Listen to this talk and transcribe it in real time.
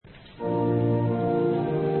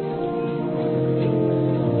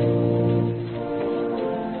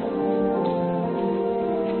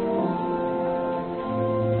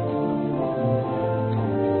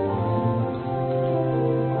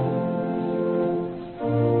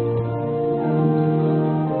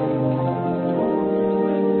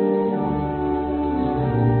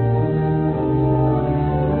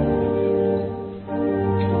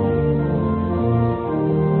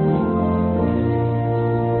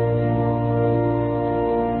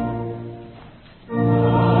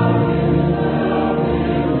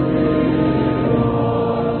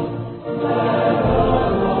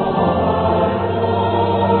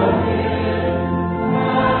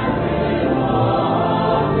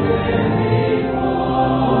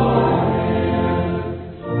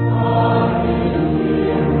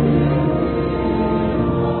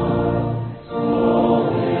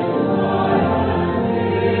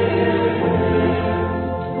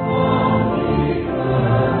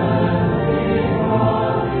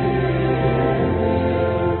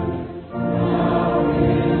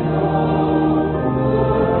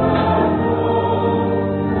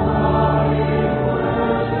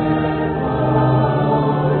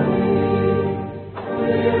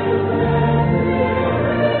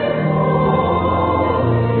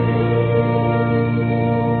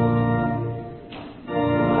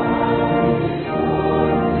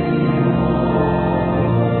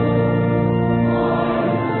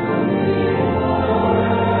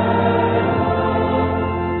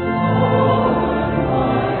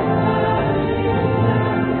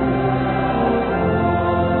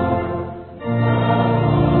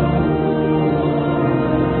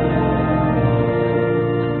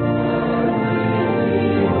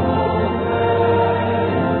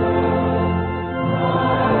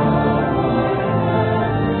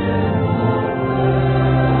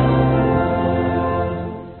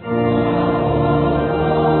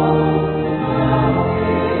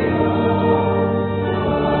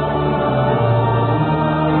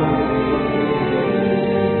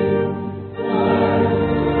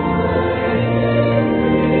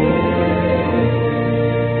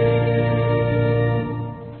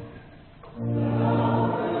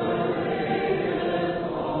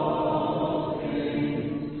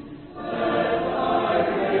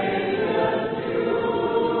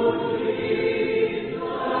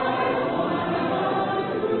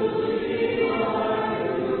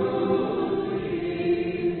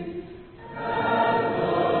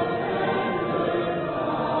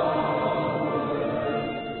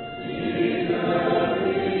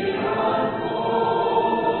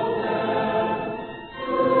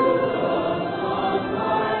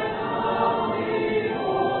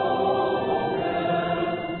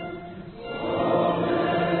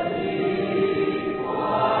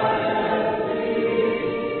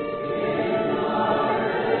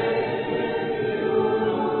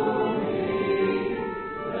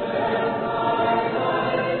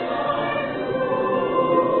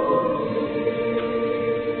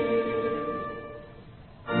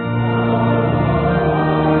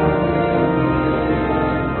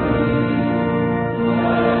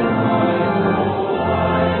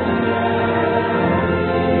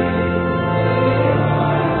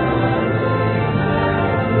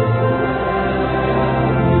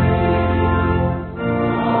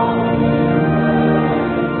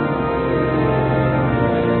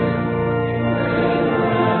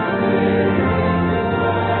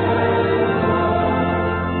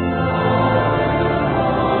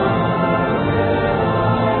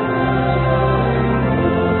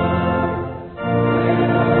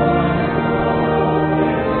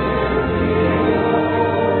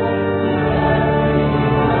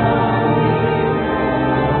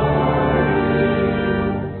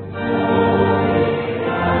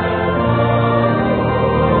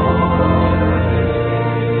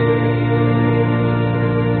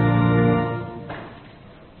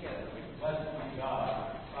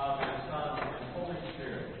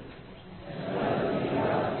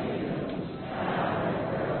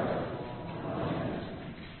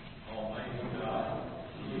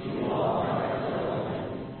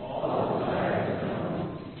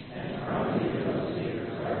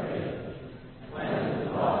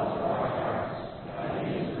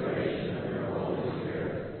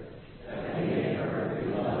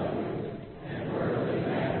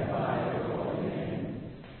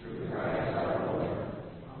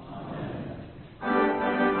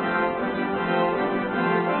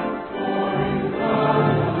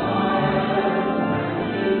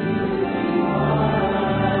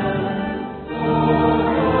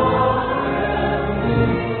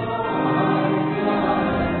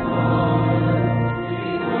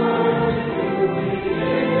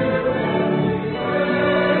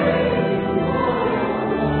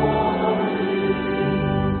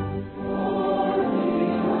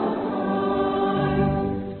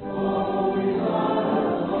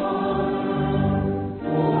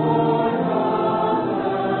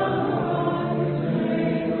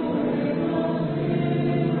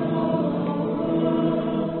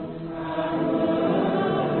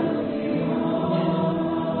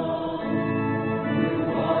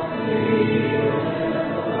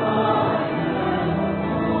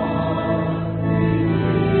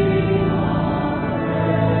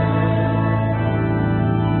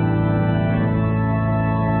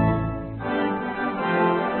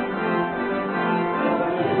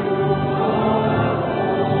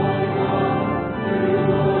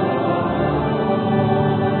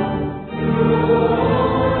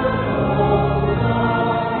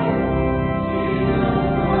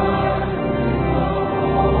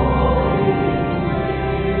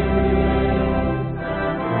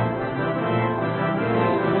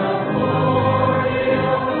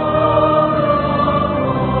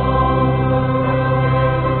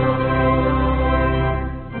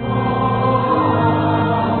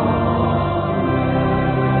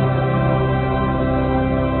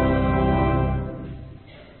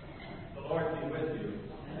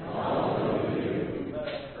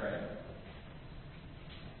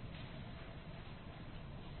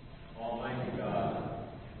Almighty God,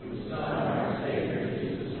 whose Son, our Savior,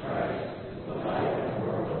 Jesus Christ, is the light of the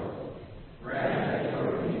world, grant that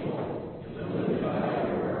your people, illumined by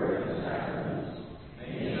your word and sacraments,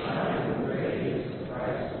 may shine in the radiance of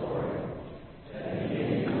Christ's glory, that he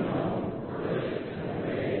may be known, worshipped, and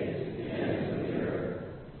obeyed to the ends of the earth.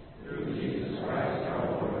 Through Jesus Christ our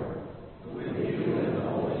Lord, who with you and the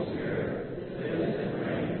Holy Spirit lives and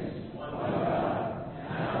reigns, one God,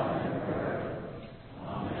 now and forever.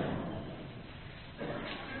 Amen.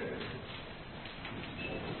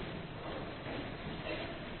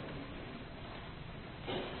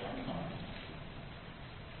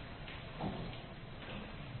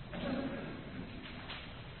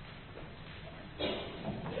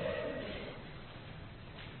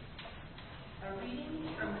 A reading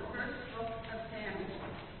from the first book of Samuel.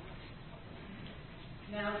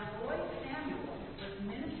 Now the boy Samuel was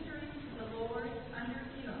ministering to the Lord under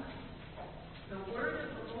Eli. The word of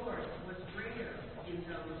the Lord was rare in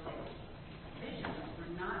those days. Visions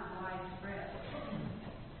were not widespread.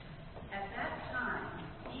 At that time,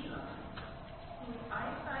 Eli, whose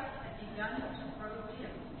eyesight had begun to grow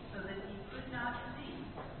dim so that he could not see,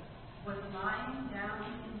 was lying down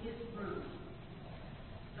in his room.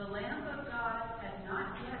 The Lamb of God had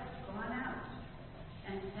not yet gone out,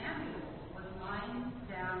 and Samuel was lying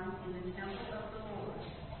down in the temple of the Lord,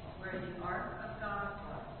 where the ark of God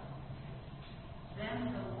was.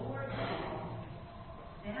 Then the Lord called,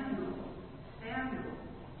 "Samuel, Samuel."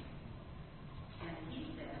 And he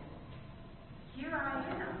said, "Here I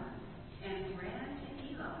am," and ran to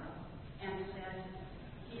Eli and said,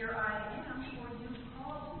 "Here I am, for you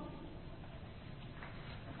called me."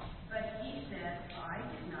 But he said, "I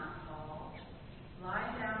did not call.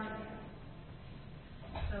 Lie down again."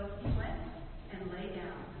 So he went and lay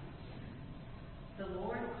down. The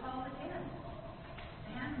Lord called again,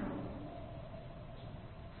 "Samuel."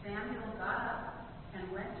 Samuel got up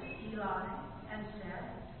and went to Eli and said,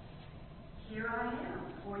 "Here I am,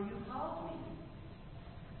 for you called me."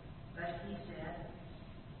 But he said,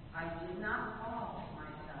 "I did not call, my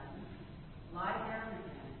son. Lie down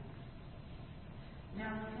again."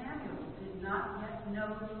 Now Samuel did not yet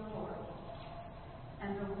know the Lord,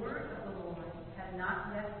 and the word of the Lord had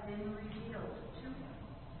not yet been revealed to him.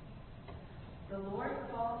 The Lord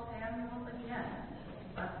called Samuel again,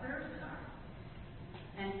 a third time,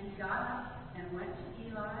 and he got up and went to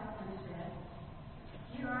Eli and said,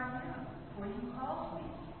 "Here I am, for you called me."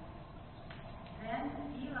 Then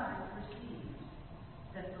Eli perceived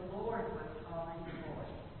that the Lord was calling the boy.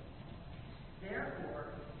 Therefore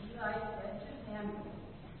Eli said to Samuel,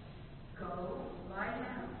 "Go, lie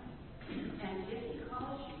down, and if he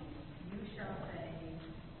calls you, you shall say,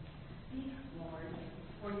 'Speak, Lord,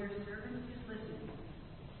 for your servant is listening.'"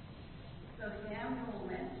 So Samuel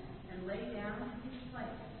went and lay down in his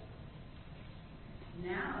place.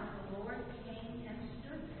 Now the Lord came and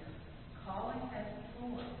stood there, calling as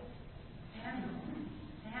before, "Samuel,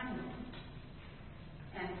 Samuel."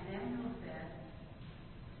 And Samuel said,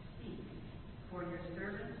 "Speak, for your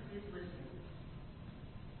servant is listening."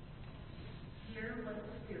 Hear what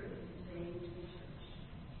the Spirit is saying to the church.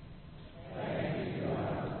 Thanks be to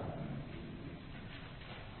God.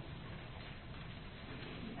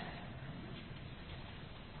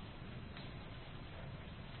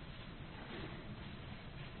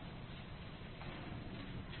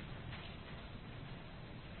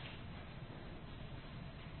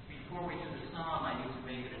 Before we do the psalm, I need to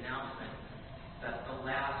make an announcement that the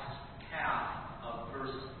last half of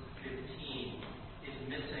verse 15 is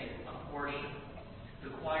missing a portion. The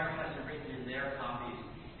choir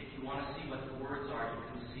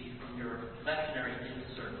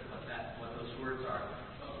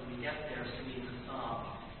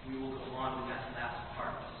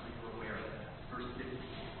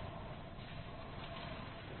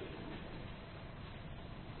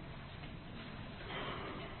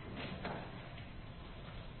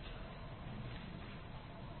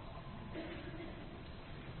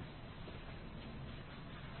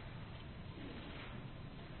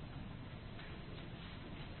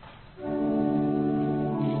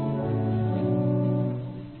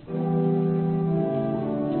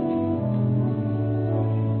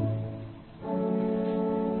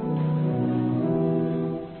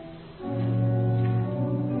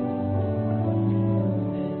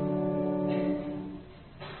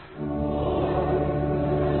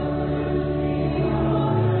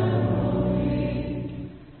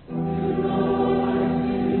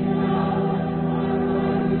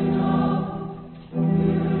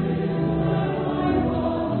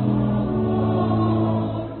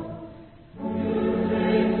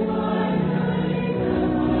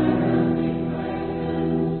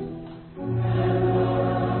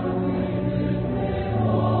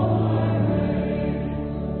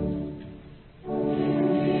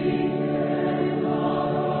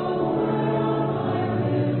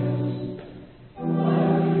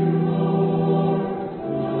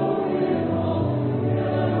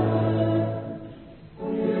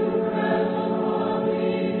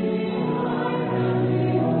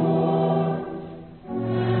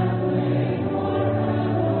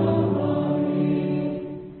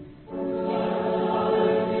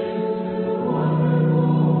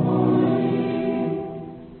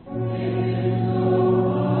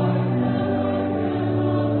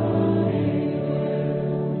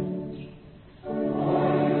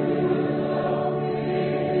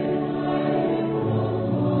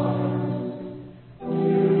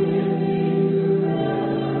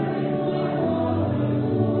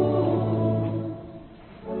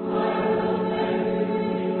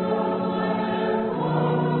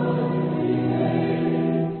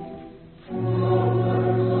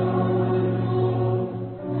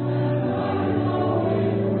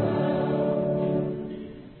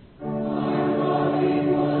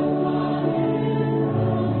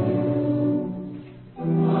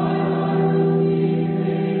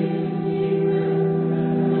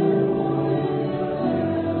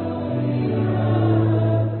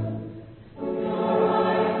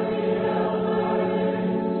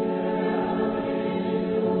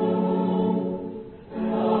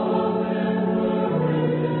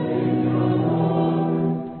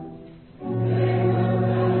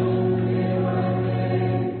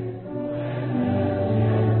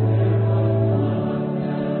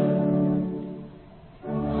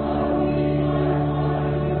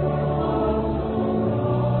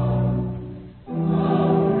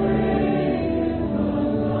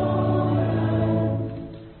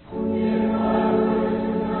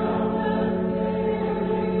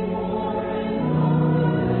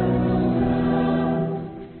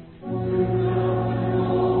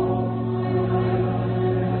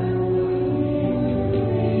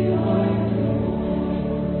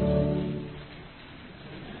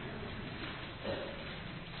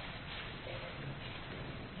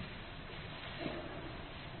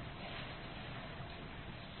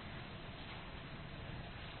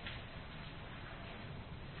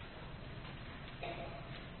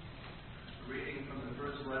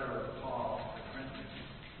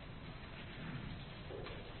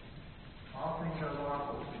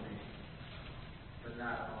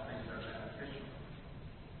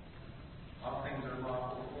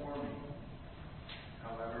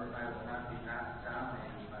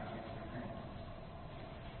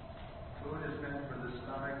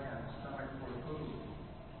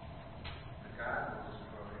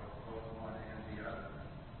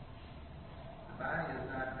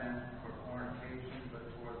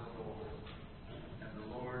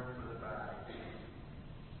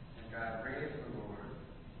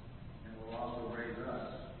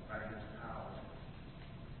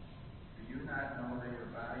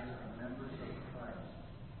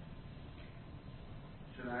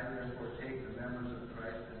Should I therefore take the members of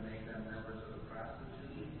Christ and make them members of a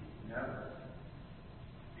prostitute? Never.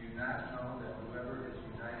 Do you not know that whoever is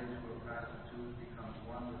united to a prostitute becomes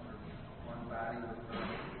one with her, one body with her?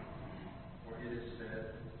 For it is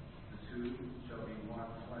said, the two shall be one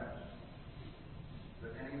flesh.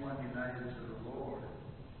 But anyone united to the Lord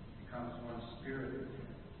becomes one spirit with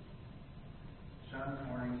him. Shun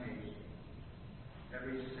fornication.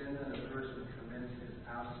 Every sin that a person commits is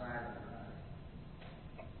outside the body.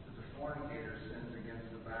 But the fornicator sins against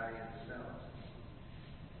the body itself.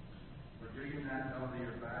 For do you not know that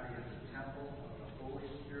your body is a temple of the Holy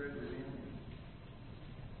Spirit within you,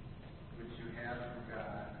 which you have from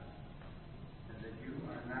God, and that you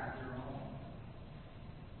are not your own?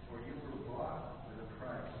 For you were bought with a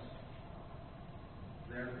price.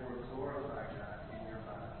 Therefore glorify God in your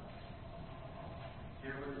body.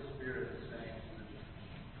 Hear what the Spirit is saying to the church.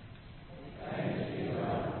 Thanks be to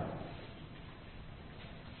God.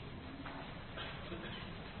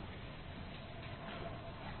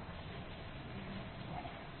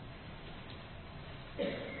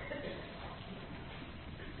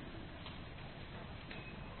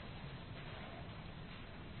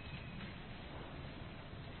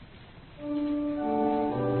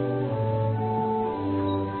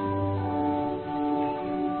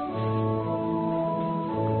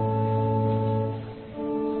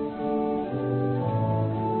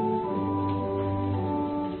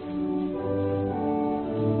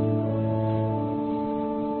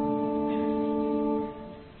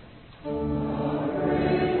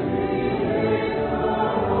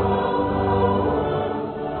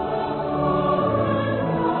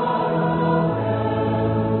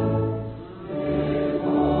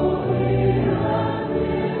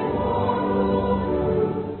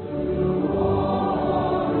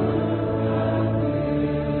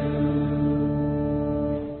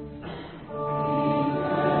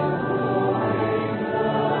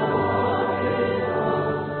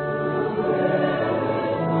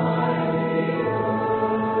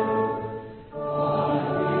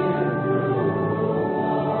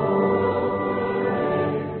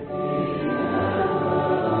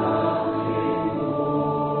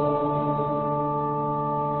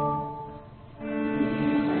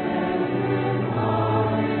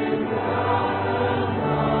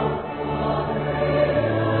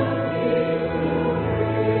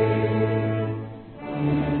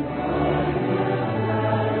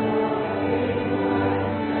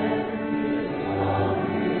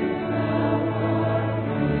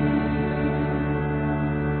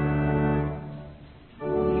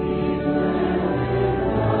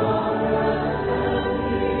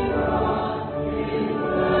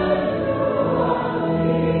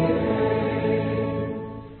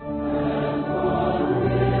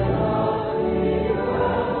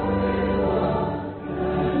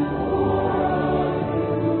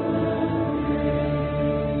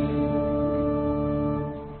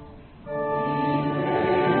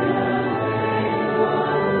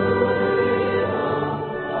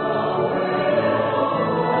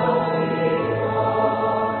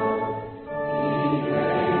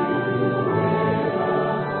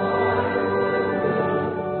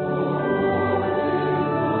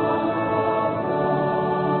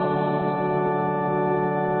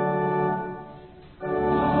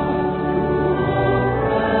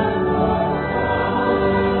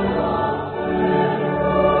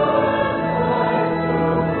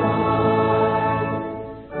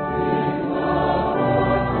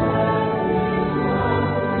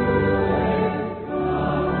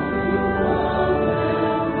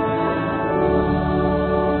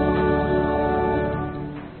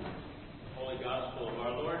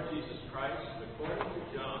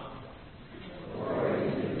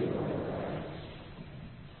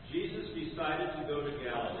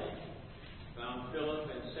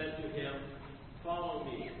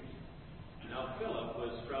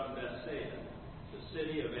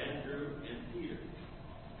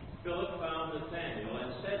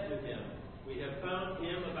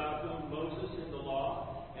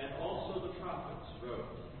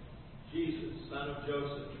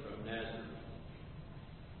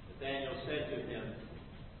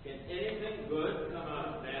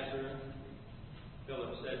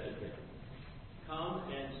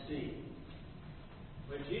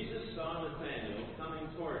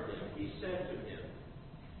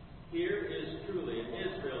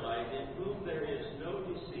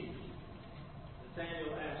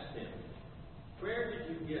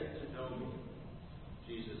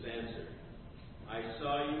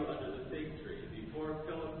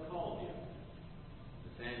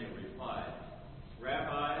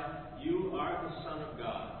 Rabbi, you are the Son of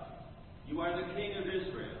God. You are the King of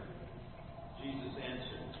Israel.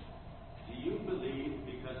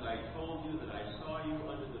 I told you that I saw you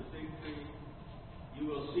under the fig tree? You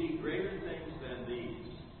will see greater things than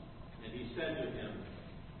these. And he said to him,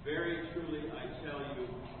 Very truly I tell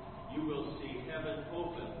you, you will see heaven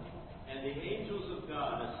open, and the angels of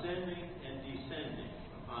God ascending and descending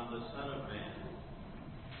upon the Son of Man.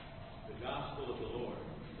 The Gospel of the Lord.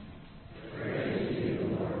 Praise to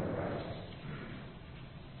you, Lord Christ.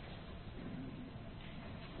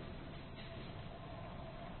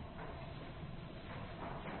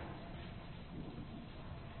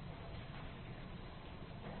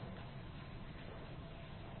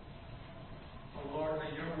 O Lord,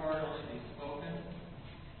 may your word only be spoken,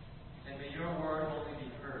 and may your word only be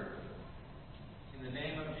heard. In the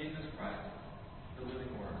name of Jesus Christ, the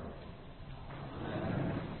living word.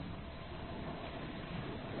 Amen.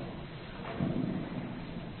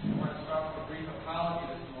 I want to start with a brief apology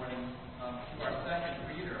this morning to our second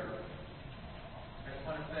reader. I just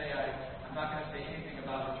want to say I'm not going to say anything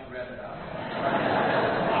about what you read about.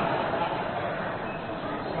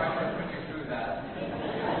 So I should put you through that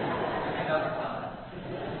another time.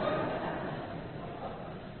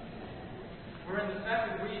 We're in the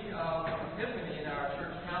second week of Epiphany in our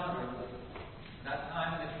church calendar. That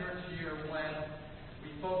time in the church year when we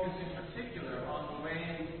focus in particular on the way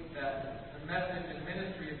that the message and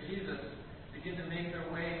ministry of Jesus begin to make their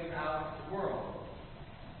way out into the world.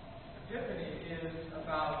 Epiphany is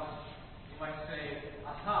about, you might say,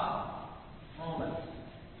 aha moments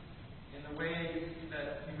in the ways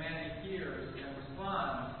that humanity hears and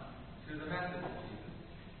responds to the message of Jesus.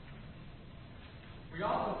 We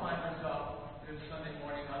also find ourselves this Sunday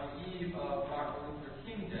morning on the eve of Martin Luther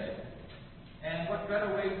King Day. And what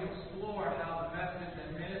better way to explore how the message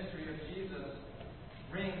and ministry of Jesus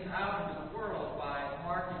rings out into the world by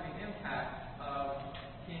marking the impact of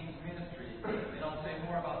King's ministry. And I'll say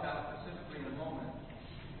more about that specifically in a moment.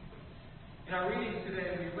 In our readings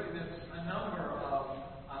today, we witness a number of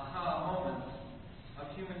aha moments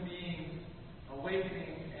of human beings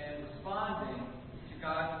awakening and responding to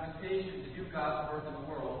God's invitation to do God's work in the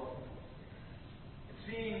world. It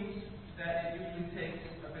seems that it usually takes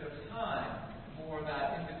a bit of time for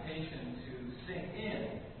that invitation to sink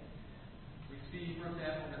in. We see, for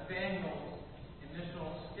example, Nathanael's initial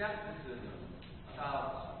skepticism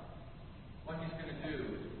about what he's going to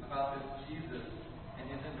do about this Jesus and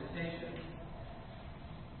his invitation.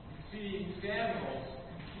 We see Samuel's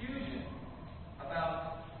confusion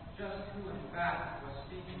about just who in fact was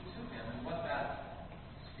speaking to him and what that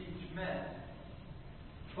speech meant.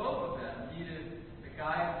 Both of them needed the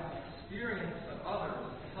guidance and experience of others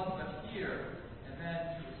to help them hear and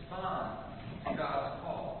then to respond to God's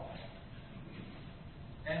call.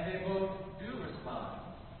 And they both do respond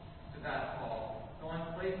to that call, going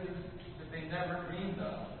places that they never dreamed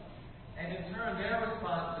of. And in turn, their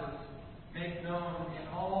responses make known in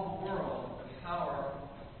all the world the power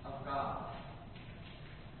of God.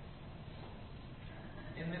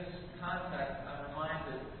 In this context, I'm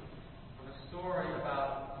reminded of a story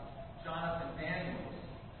about Jonathan Daniels,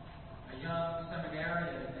 a young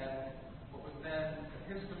seminarian at what was then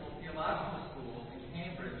Episcopal Theological School in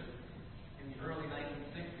Cambridge in the early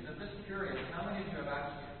 1960s. I'm just curious, how many of you have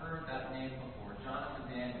actually heard that name before? Jonathan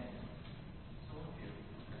Daniels. So a few.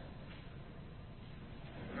 Okay.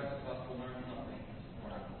 The rest of us will learn something this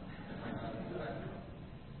morning that might not be expected.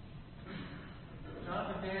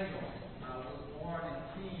 Jonathan Daniels was born in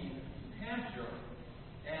Keene, New Hampshire,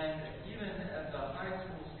 and even as a high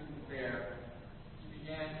school student there, he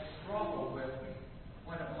began to struggle with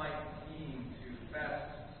what it might mean to best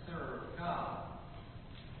serve God.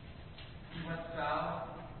 He went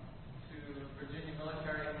south to Virginia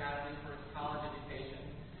Military Academy for his college education,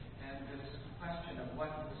 and this question of what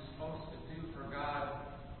he was supposed to do for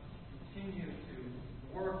God continued to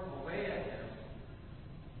work away at him.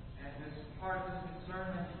 And this part of his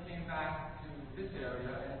discernment, he came back to this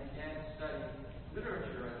area and began to study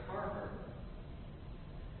literature at Harvard.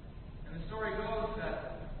 And the story goes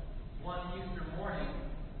that one Easter morning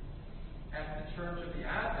at the Church of the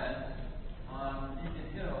Advent on Beacon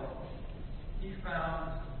Hill, he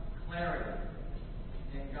found clarity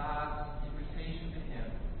in God's invitation to him.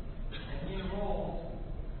 And he enrolled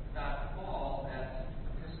that fall at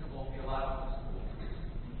Episcopal Theological School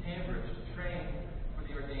in Cambridge to train for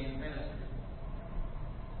the ordained ministry.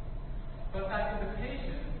 But that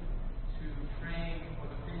invitation to train for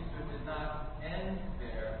the priesthood did not end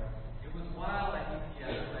there. It was while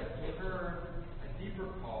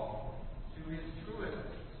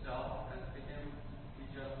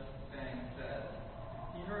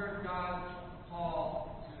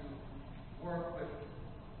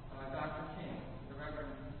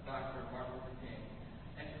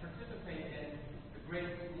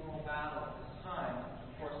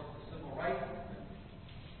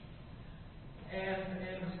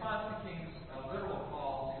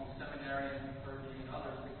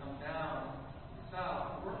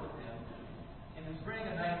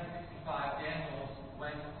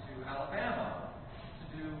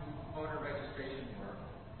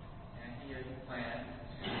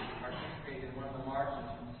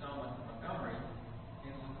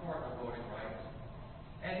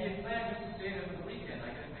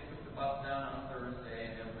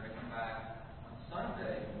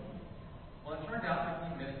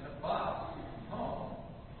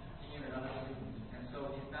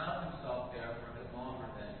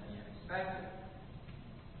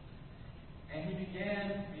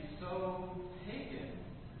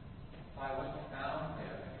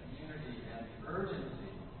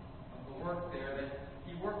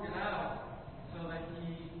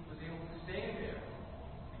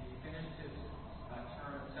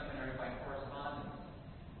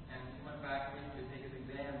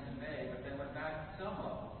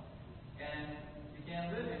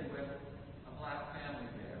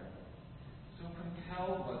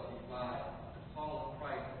compelled was he by the call of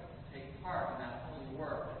Christ to take part in that holy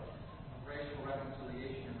work of racial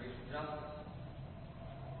reconciliation and racial justice.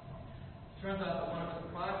 It turns out that one of his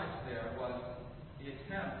projects there was the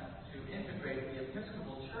attempt to integrate the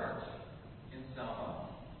Episcopal Church in Selma.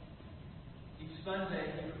 Each Sunday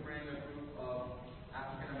he would bring a group of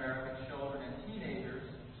African American children and teenagers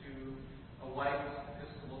to a white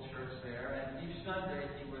Episcopal church there, and each Sunday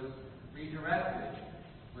he was redirected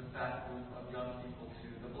with that group of young people to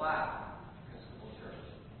the black Episcopal church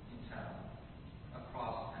in town,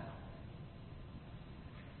 across town.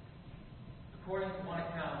 According to one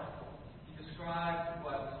account, he described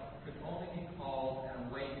what could only be called an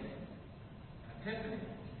awakening, an epiphany,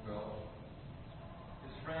 if you will.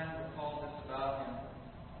 His friend recalled this about him.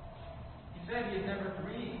 He said he had never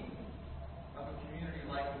dreamed of a community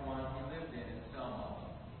like the one he lived in Selma.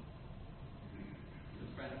 His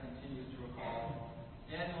friend continues to recall.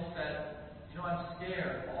 Daniel said, I'm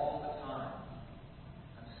scared all the time.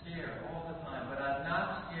 I'm scared all the time, but I'm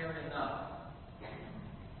not scared enough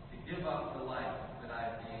to give up the life that I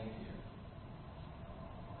have gained here.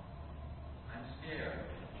 I'm scared,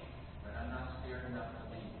 but I'm not scared enough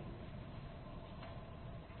to leave.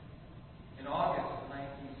 In August of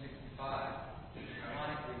 1965,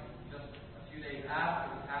 ironically, just a few days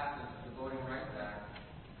after the passage of the Voting Rights Act,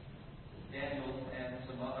 Daniels and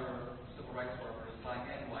some other civil rights workers, black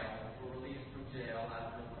and white, were released from jail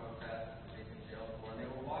after a protest that they'd been jailed for, and they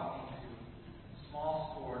were walking to a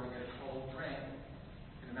small store to get a cold drink.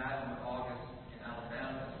 You can imagine what August in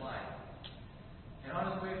Alabama is like. And on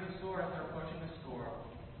his way to the store, as they're approaching the store,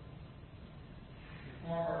 the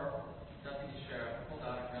former deputy sheriff pulled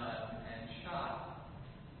out a gun and shot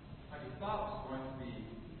what he thought was going to be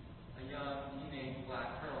a young teenage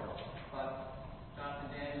black girl. But Jonathan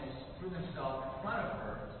Daniels threw himself in front of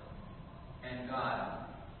her and got him.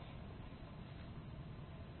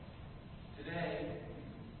 Today,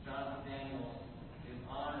 Jonathan Daniels is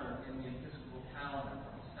honored in the Episcopal calendar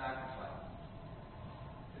for his sacrifice.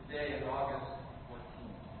 Today is August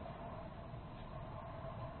 14th.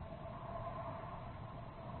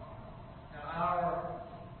 Now, our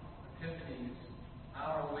epiphanies,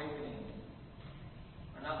 our awakenings,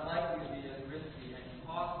 are not likely to be as risky and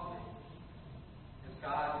costly as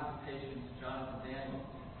God's invitation to Jonathan Daniels.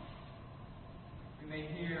 We may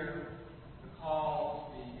hear the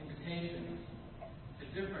calls, the invitations to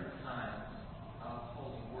different kinds of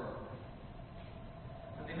holy work.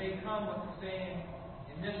 But they may come with the same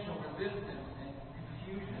initial resistance and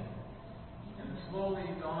confusion and the slowly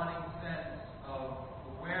dawning sense of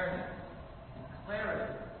awareness and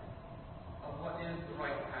clarity of what is the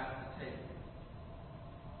right path to take.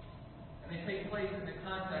 And they take place in the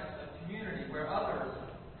context of community where others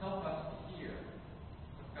help us to hear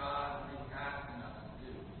what God is asking us to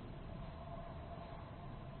do.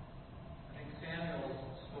 I think Samuel's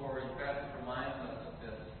story best reminds us of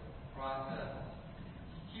this process.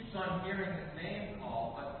 He keeps on hearing his name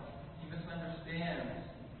called, but he misunderstands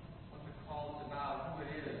what the call is about, who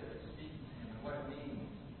it is that's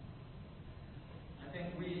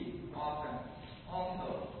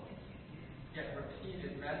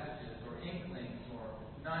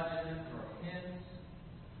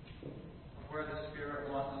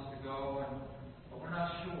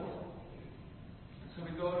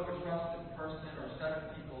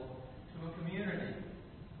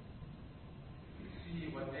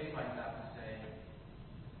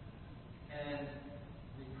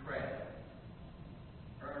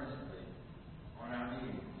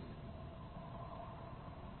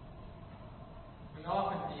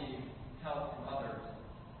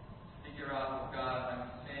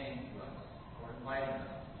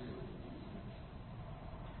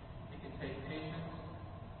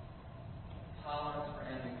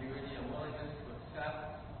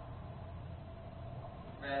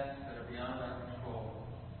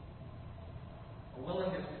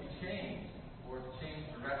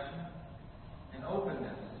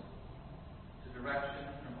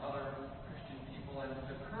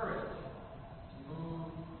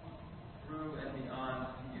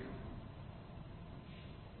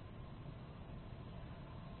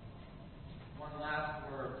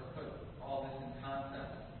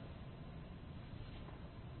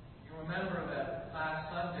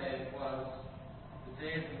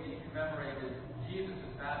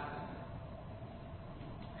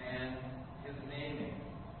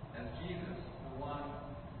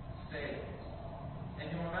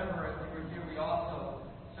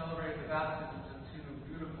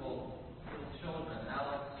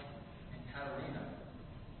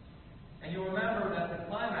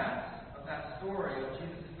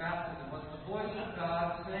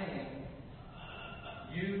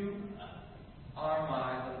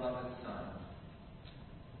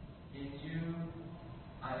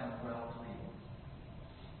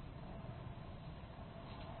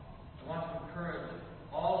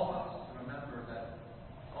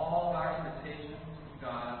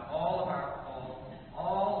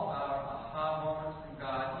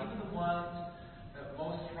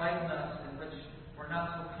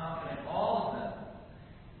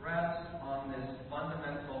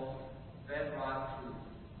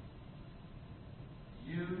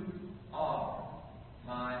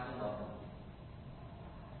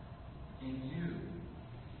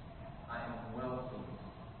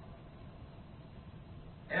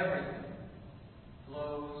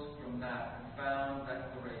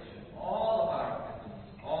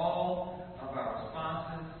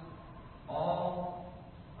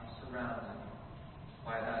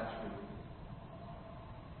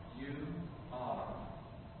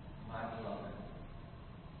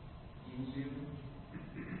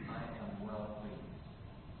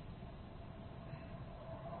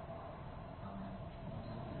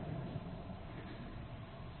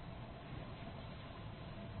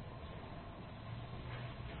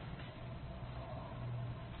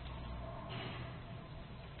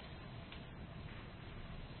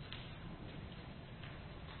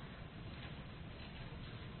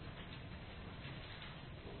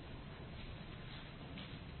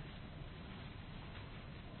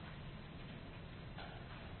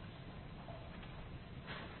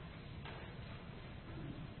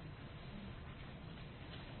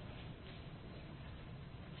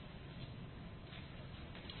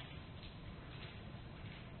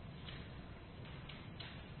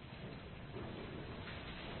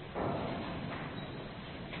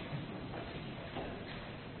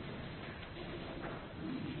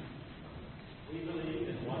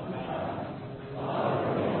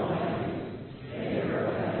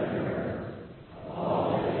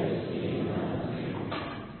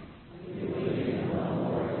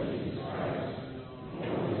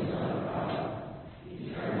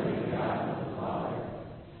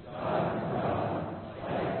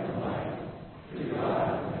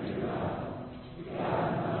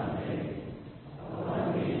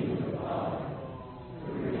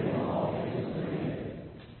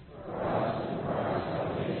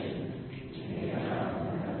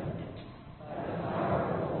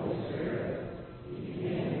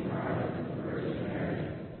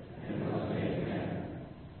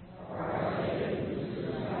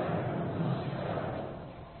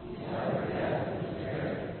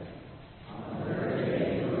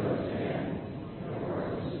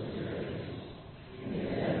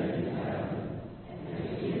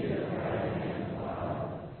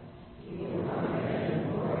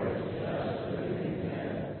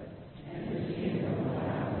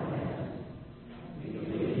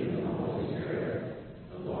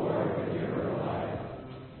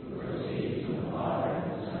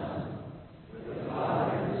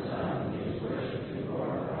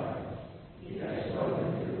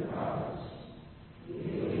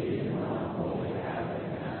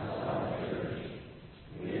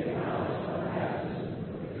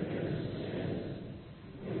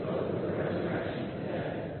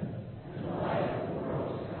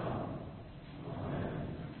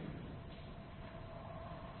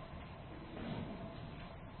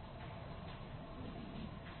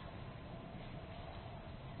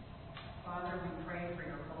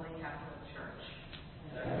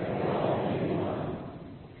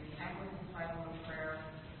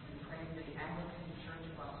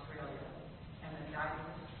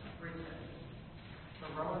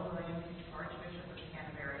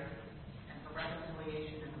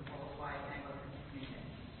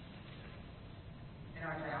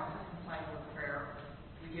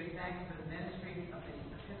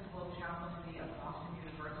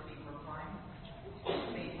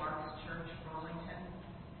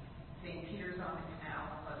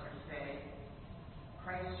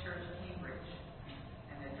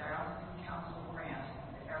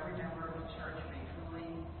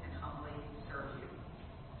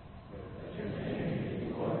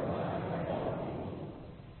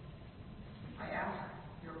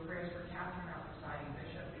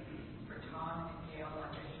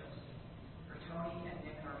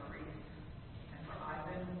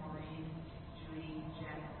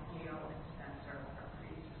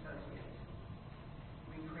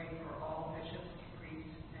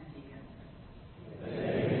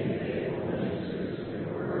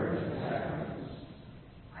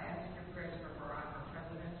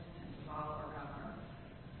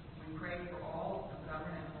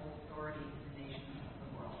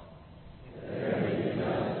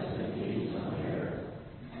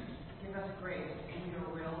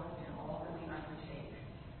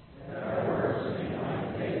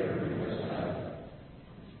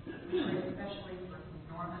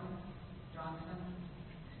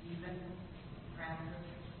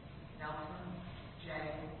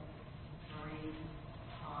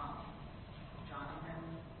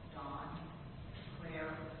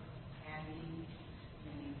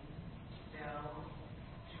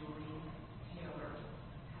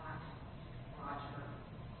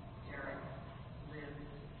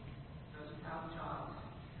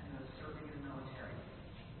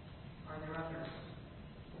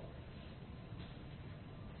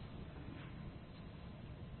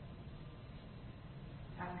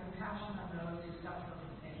compassion on those who suffer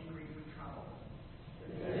from any grief or trouble.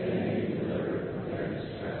 That they may be delivered from their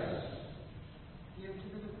distress. Give to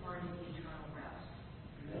the departed eternal rest.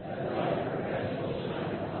 That light perpetual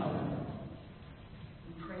shine upon them.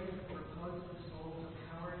 We pray for the repose of the souls of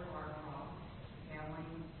Howard R. Croft,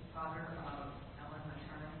 family, father of Ellen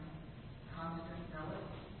Matern, Constance Millet,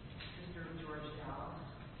 sister of George Dallas,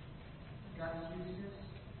 Gus Eustace,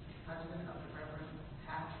 husband of the Reverend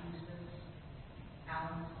Pat Eustace,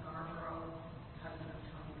 Alan Scarborough, husband of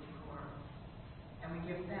Tony Lecor. And we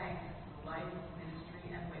give thanks for the life,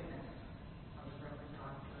 ministry, and witness of the Reverend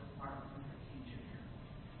Dr. Martin Luther King Jr.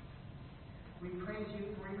 We praise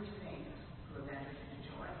you for your saints who have entered into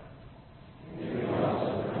joy. May we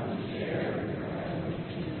also come to share in your heavenly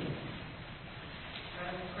kingdom.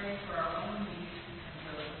 Let us pray for our own needs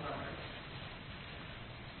and those of others.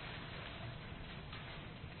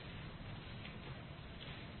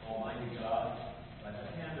 Almighty God, by the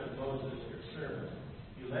hand of Moses, your servant,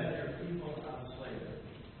 you led your people out of slavery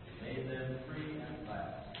and made them free at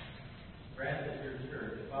last. Grant that your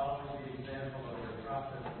church, following the example of your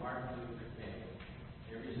prophet Martin Luther King,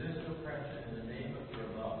 may resist oppression in the name of your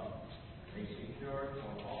love, may secure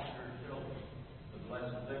for all your children the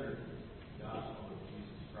blessed liberty, the gospel of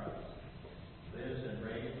Jesus Christ, lives and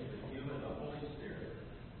reigns with you and the Holy Spirit,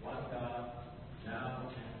 one God, now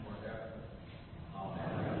and forever.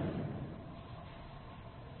 Amen.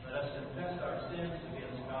 Let us confess our sins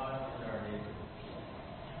against God and our neighbor.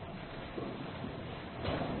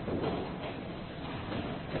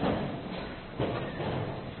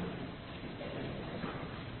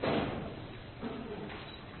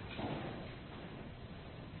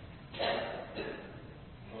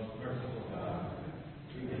 Most merciful God,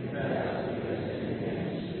 we confess that we have sinned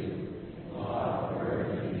against you, in thought, word,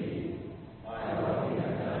 and deed, by what we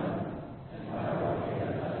have done, and by what we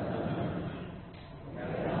have done unknown. We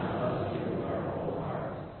have not loved you with our whole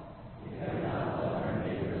heart. We have not loved our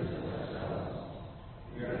neighbors as ourselves.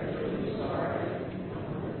 We are truly sorry and we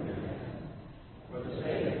humbly repent. For the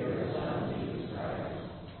sake of your Son, Jesus Christ,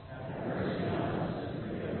 have mercy on us and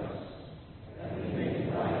forgive us, that we may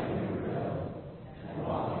delight in your will and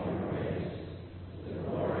walk in your ways, to the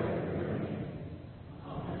glory of your name.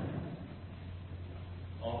 Amen.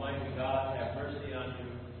 Almighty God, have mercy on you,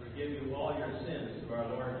 forgive you all your sins through our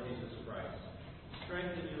Lord Jesus Christ,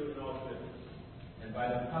 strengthen you in all goodness, and by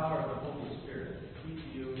the power of the Holy Spirit, keep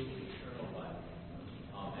you in eternal life.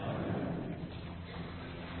 Amen.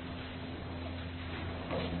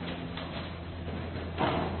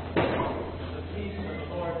 The peace of the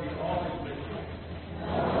Lord be always with you.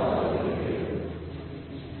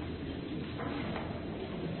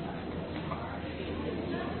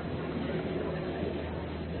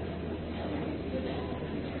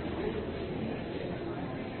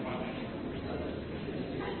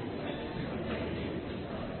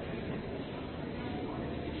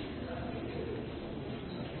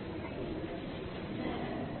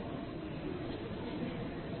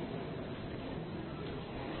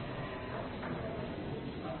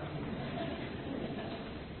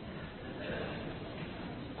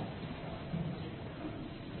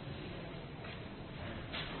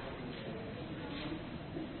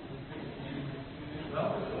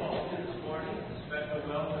 Welcome to all of you this morning. A special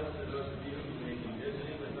welcome to those of you who may be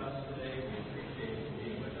visiting with us today. We appreciate you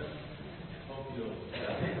being with us. Hope you'll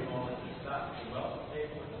take a moment to stop at the welcome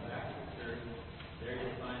table at the back of the church. There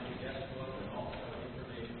you'll find the guest book and also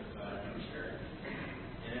information about your church.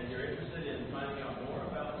 And if you're interested in finding out more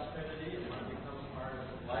about Trinity and want to become part of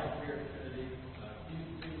Life here at Trinity,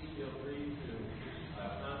 please feel free to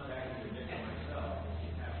contact either Nick or myself. We'll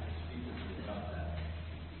be happy to speak with you about that.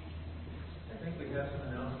 I think we have some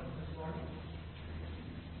announcements this morning.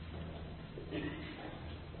 Police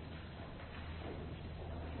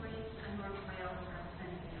and North Wales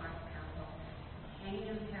representing the Arts Council. Hanging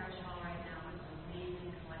in the parish hall right now is an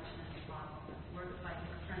amazing collection of works by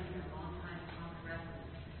extending a long-time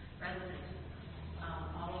residents.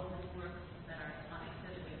 All of this work that are on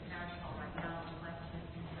exhibit at the parish hall right now is collected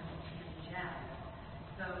in jazz.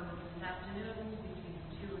 So this afternoon, between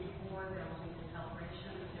 2 and 4, there will be a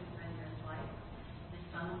celebration of Jim Brenner's life. His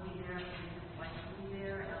son will be there, his wife will be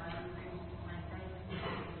there, Ellen Green will play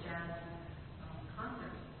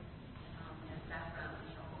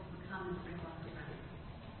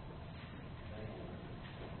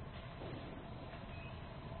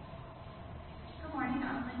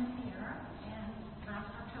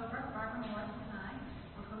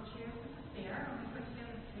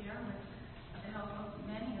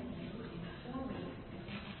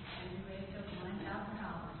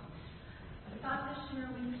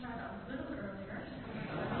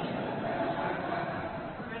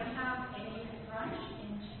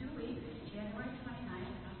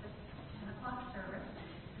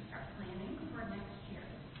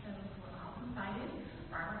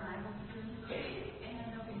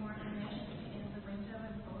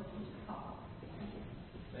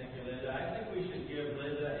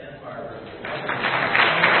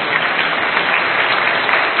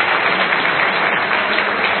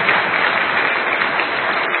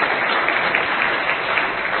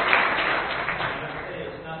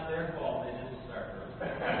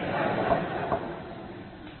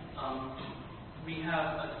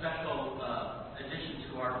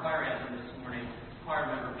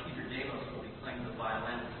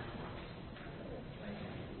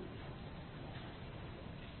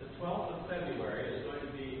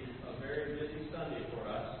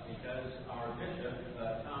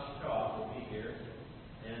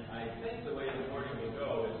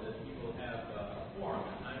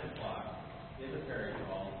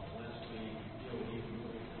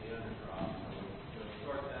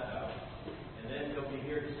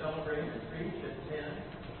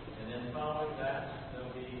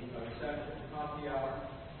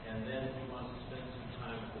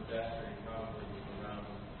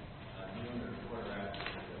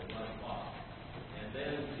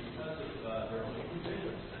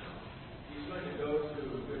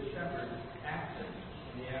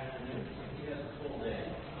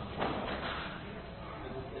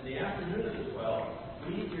afternoon as well,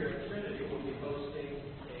 we here at Trinity will be hosting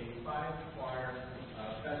a 5-choir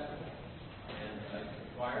festival. And the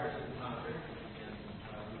choirs in concert, and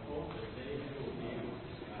we hope that many of you will be able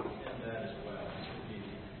to attend that as well. It will be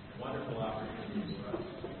a wonderful opportunity for us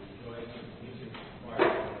to enjoy some music choirs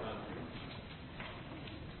in concert.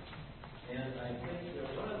 And I think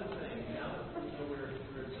one other thing, now that we're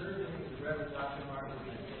observing the Reverend Dr. Martin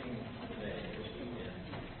Luther King today, this weekend,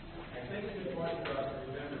 I think it's important for us to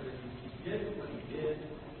remember that he did what he did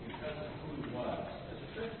because of who he was as a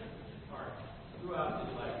Christian in heart throughout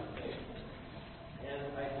his life of faith.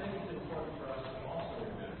 And I think it's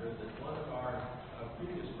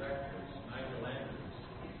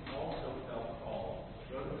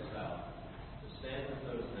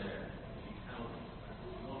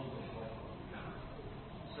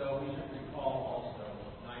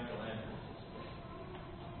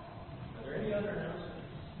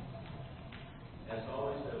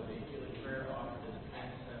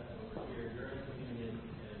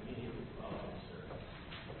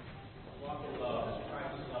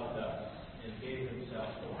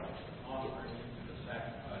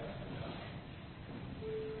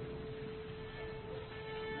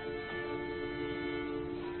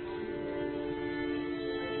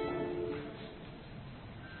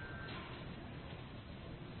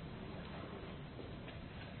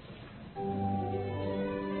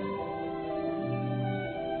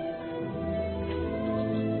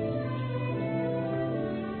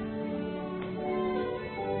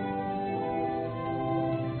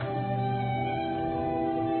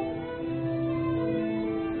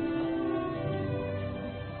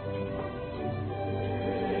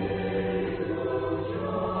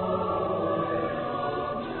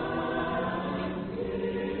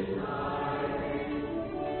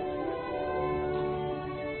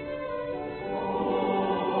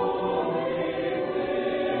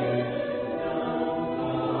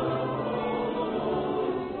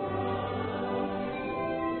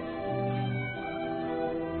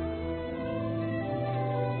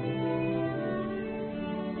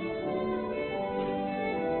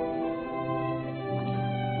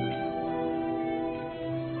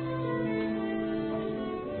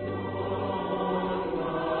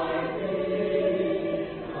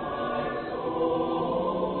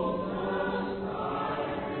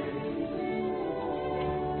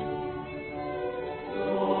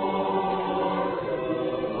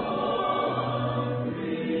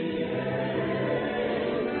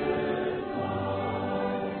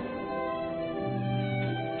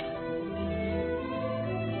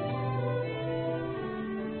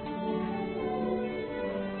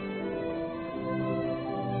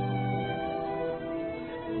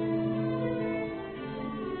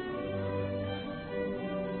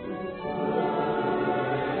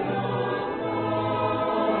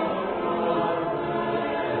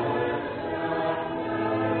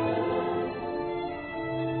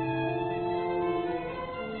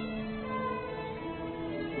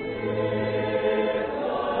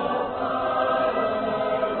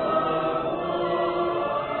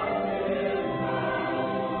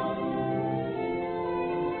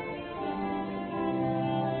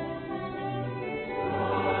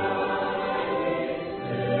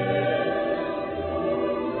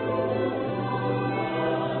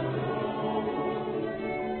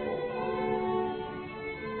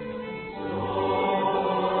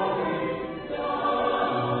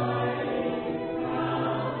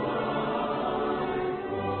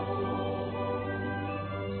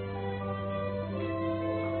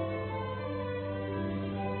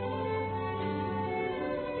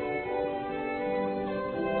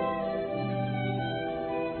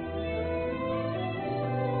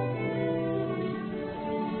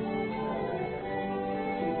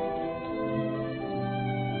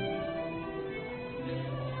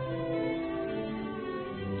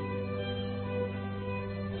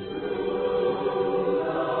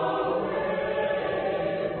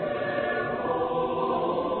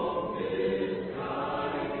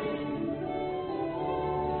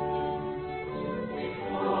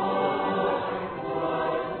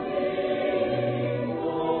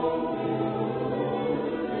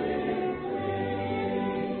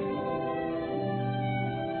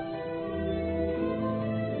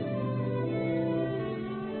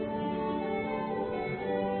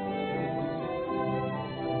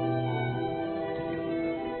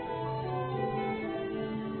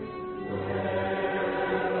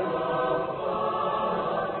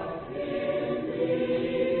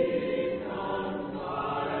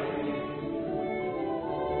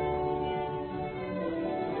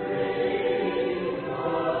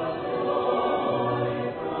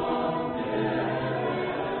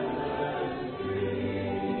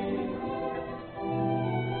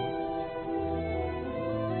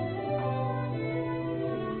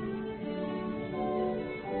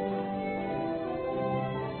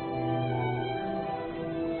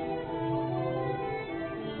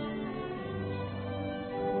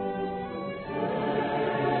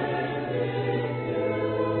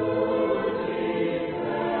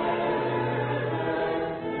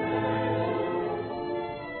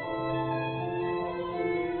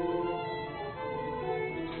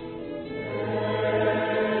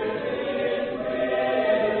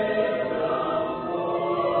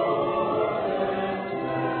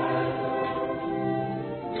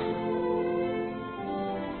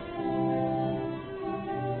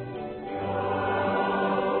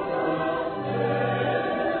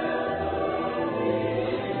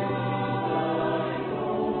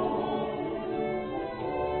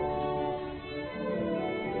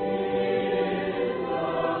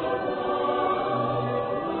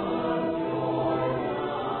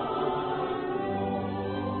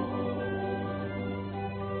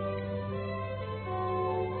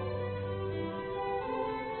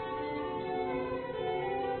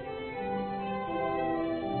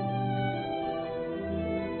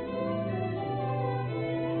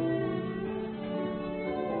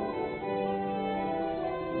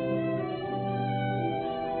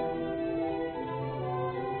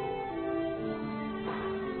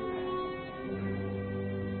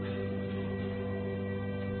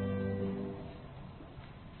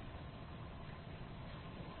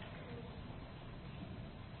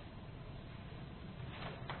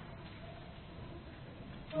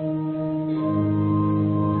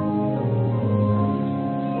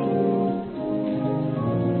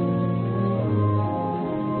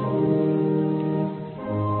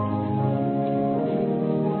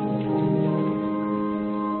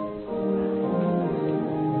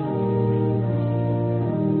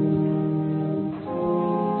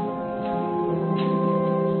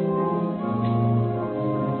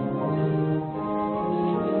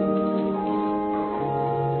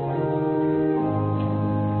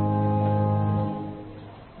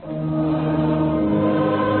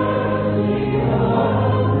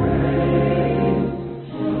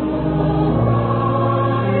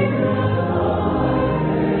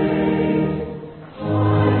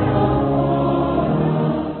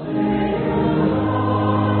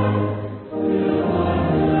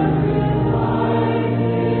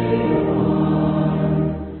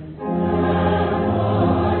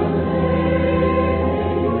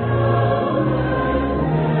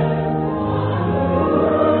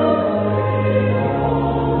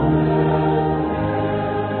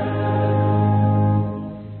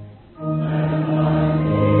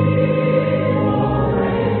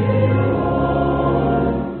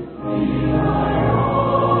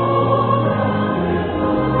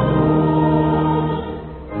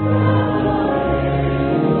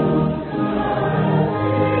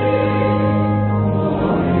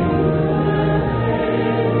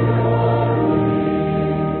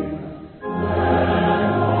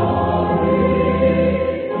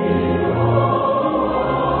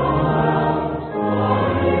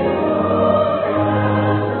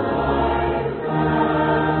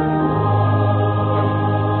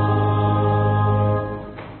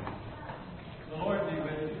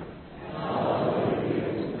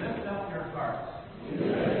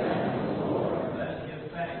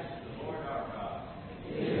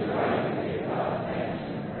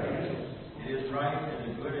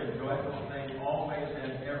joyful thing always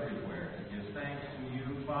and everywhere to give thanks to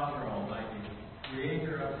you, Father Almighty,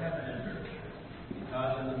 Creator of heaven and earth,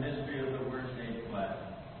 because in the mystery of the Word made flesh,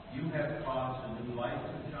 you have caused a new light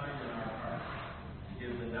to shine in our hearts, to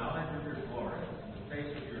give the knowledge of your glory in the face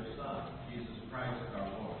of your Son, Jesus Christ our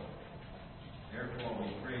Lord. Therefore we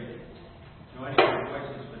praise you, joining our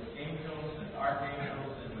voices with angels and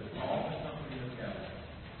archangels and with all the company of heaven,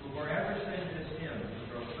 who forever sing this hymn to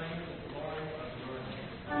proclaim the glory of your name.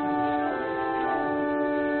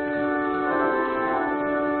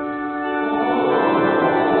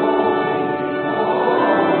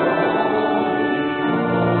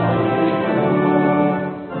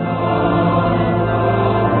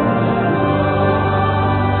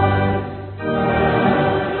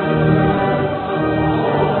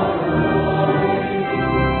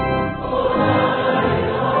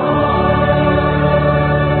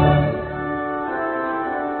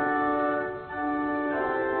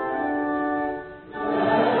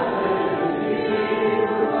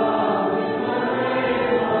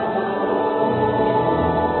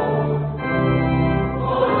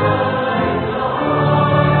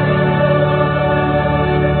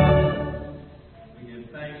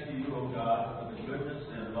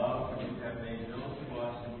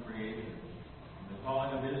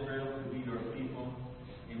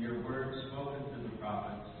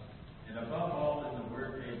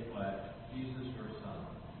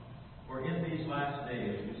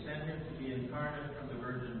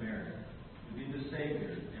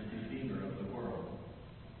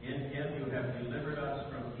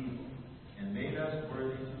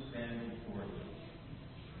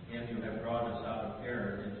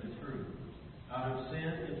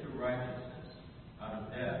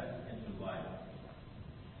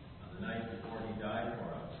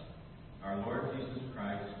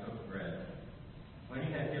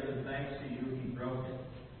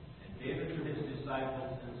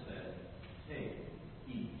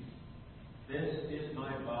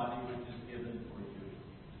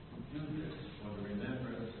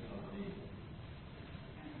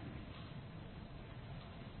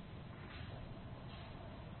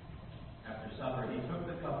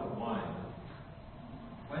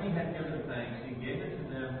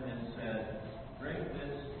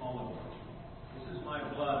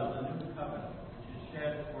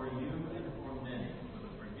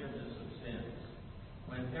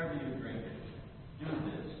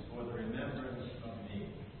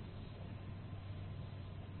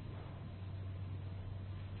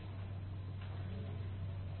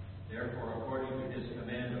 Therefore, according to his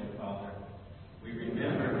command, O Father, we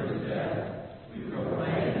remember his death, we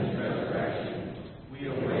proclaim his resurrection, we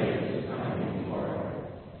await his coming glory,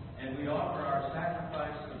 and we offer our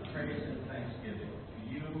sacrifice of praise and thanksgiving to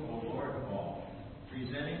you, O Lord of all,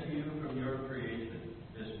 presenting to you from your creation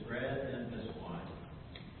this bread and this wine.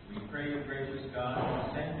 We pray you, gracious God,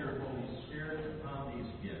 to send your Holy Spirit upon these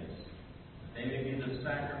gifts, that they may be the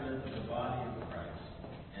sacrament of the body of Christ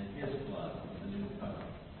and his blood of the new covenant.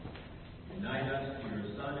 Unite us to your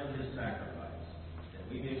Son and his sacrifice, that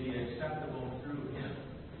we may be acceptable through him,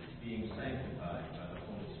 being sanctified by the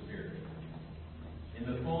Holy Spirit. In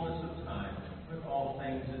the fullness of time, put all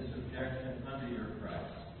things in subjection under your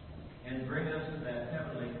Christ, and bring us to that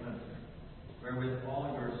heavenly country, where with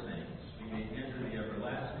all your saints we may enter the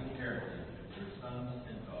everlasting heritage of your sons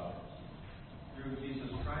and daughters. Through Jesus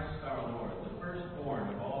Christ our Lord, the firstborn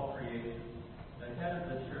of all creation, the head of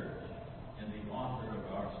the church, and the author of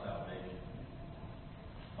our salvation.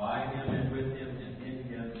 By him and with him and in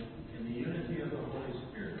him, in the unity of the Holy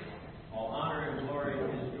Spirit, all honor and glory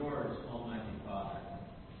is yours, Almighty Father,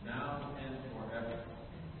 now and forever.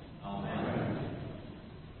 Amen.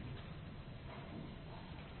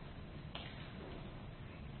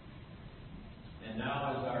 And now,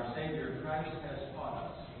 as our Savior Christ has taught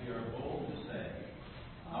us, we are bold to say,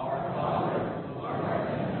 Our Father, who art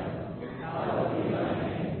in heaven, hallowed be thy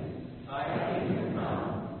name. Thy kingdom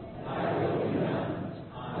come, thy will be done,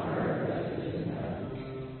 on earth as it is in heaven.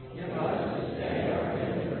 Give us this day our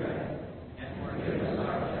daily bread, and forgive us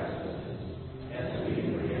our trespasses, as we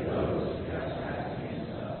forgive those who trespass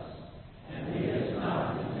against us. And lead us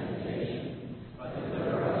not into temptation, but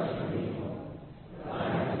deliver us from evil. For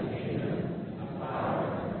thine is the kingdom, the power,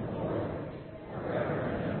 and the glory, forever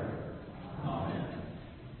and ever.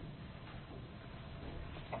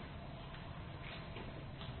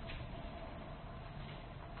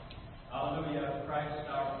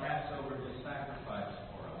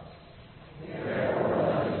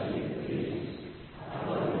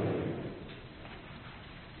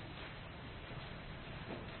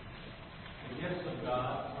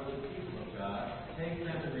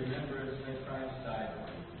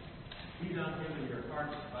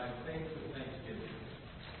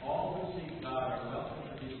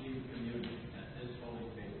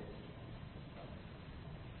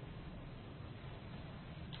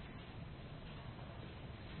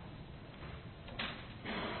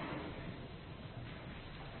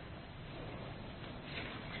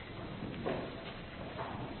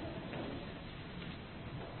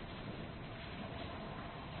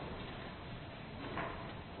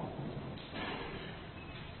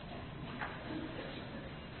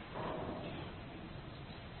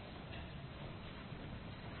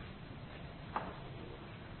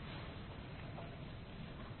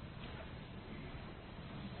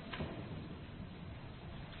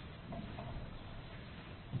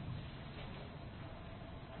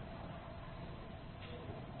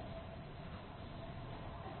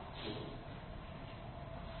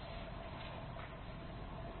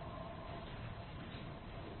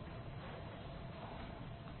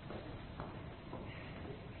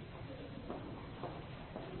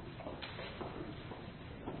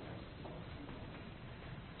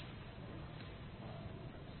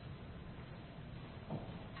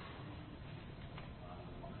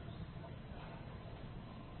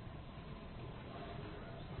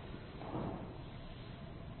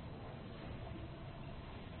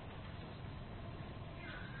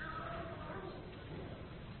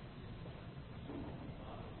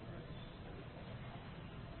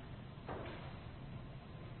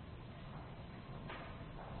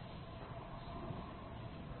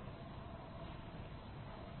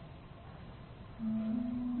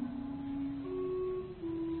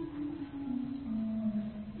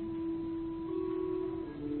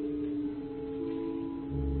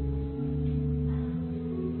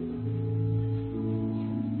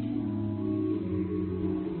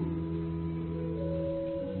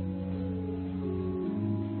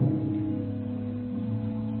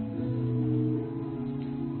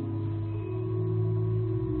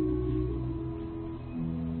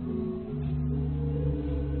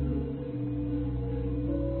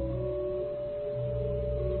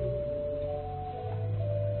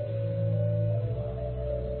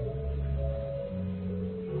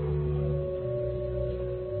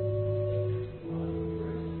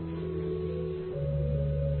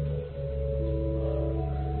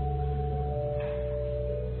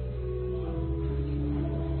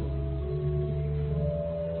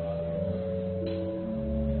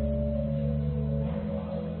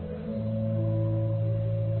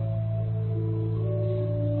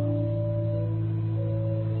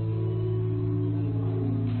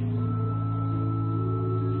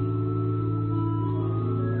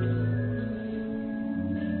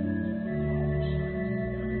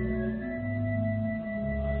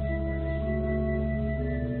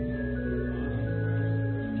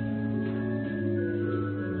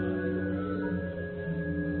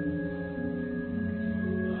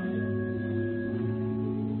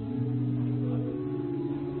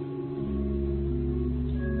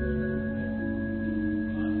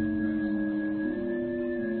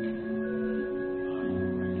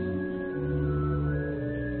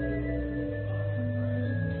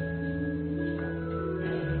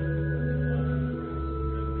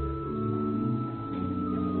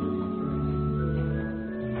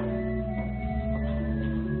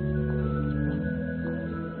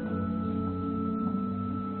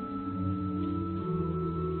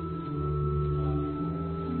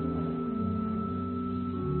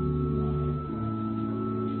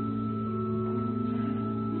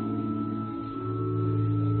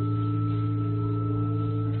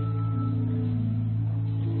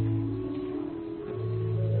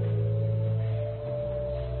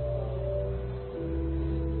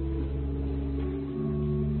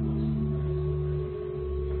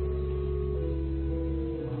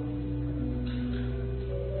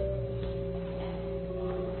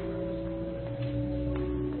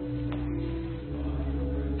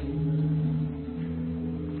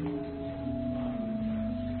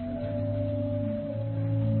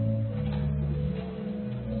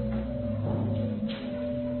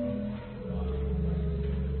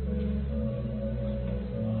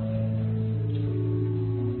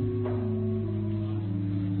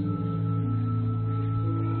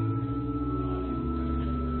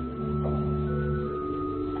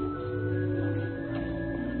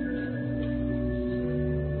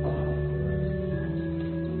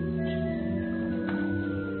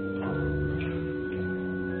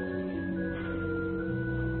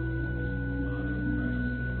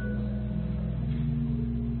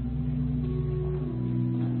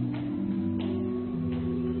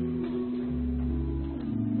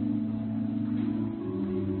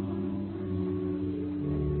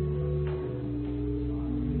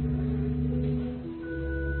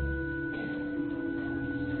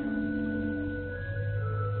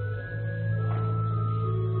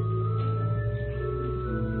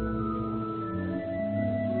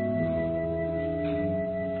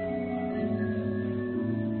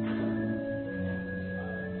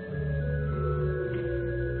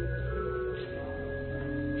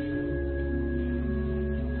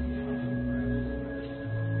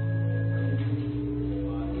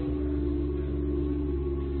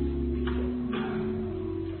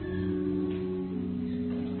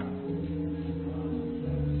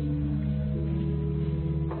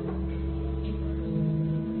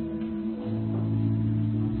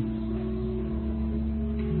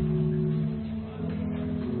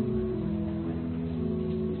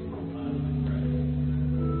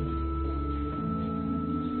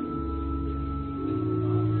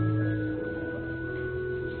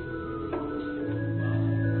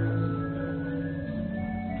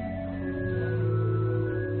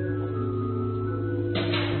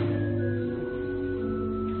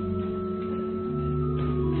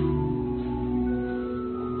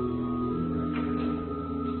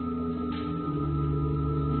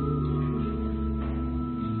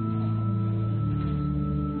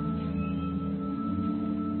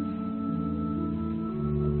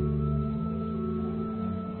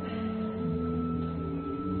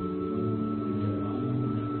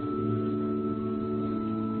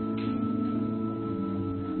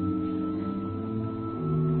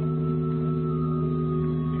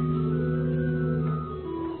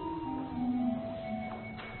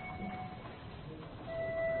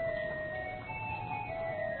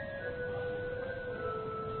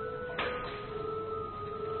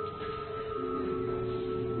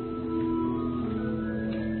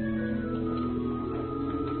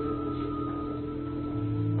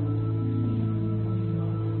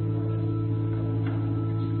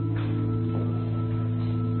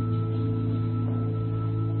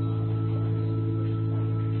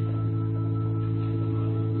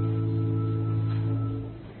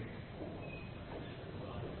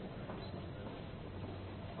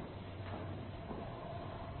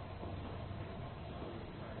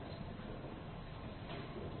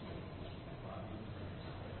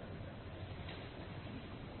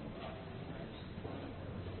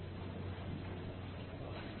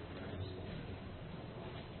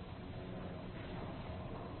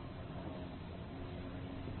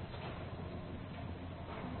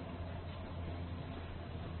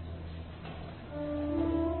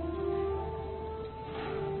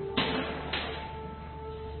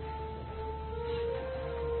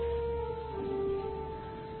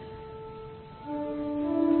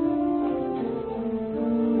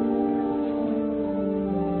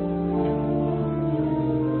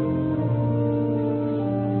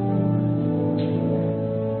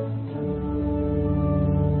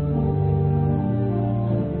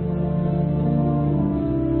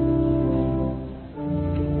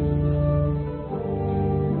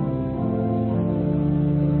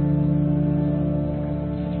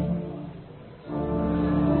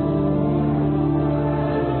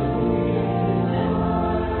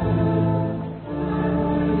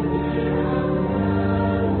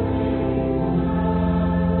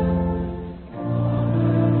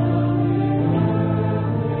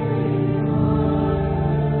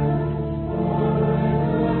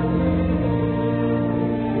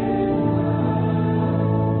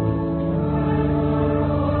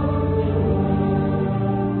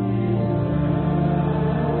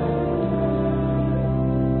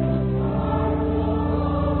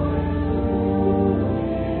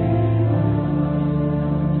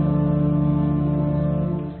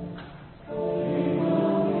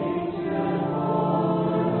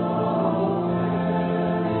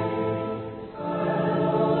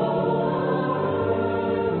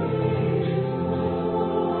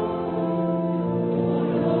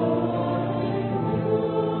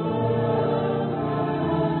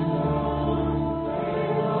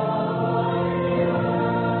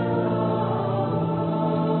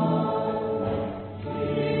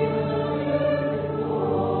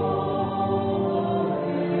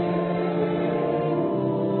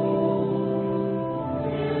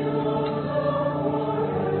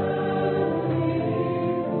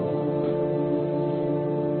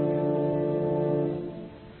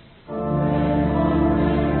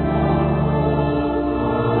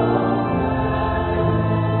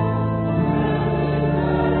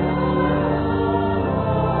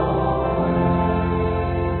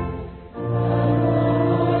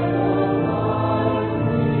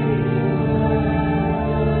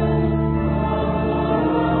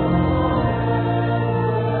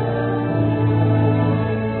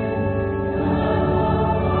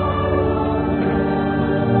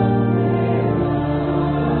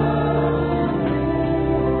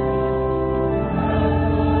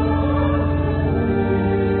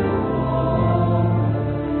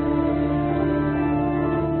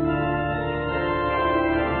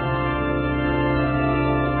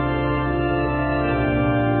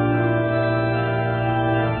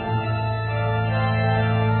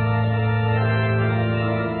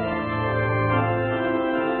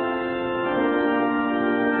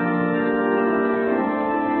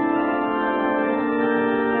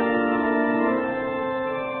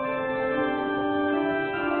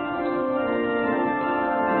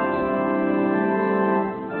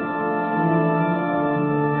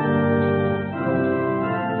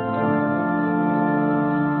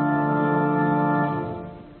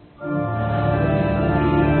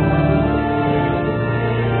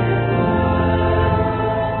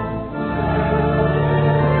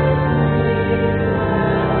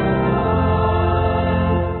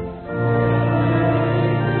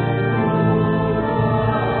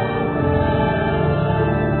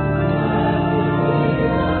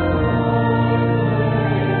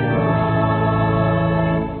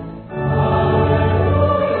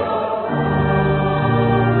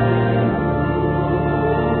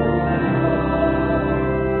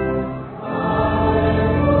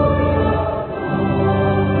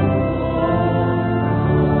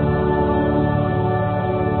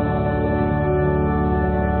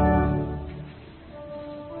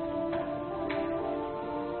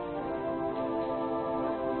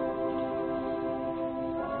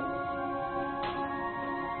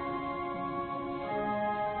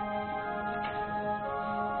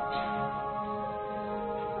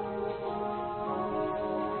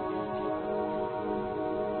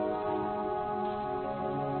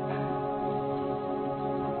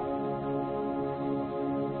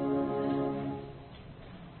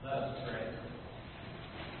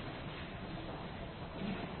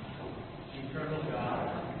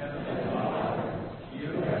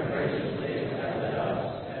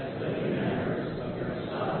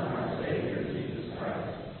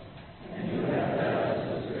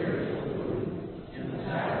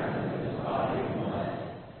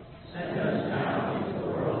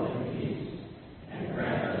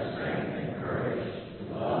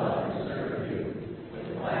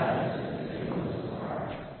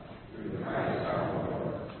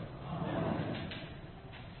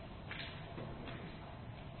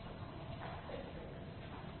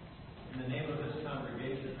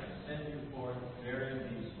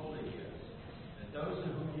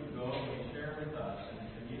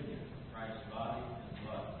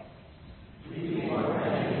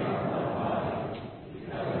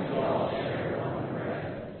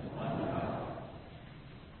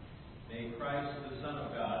 Christ, the Son of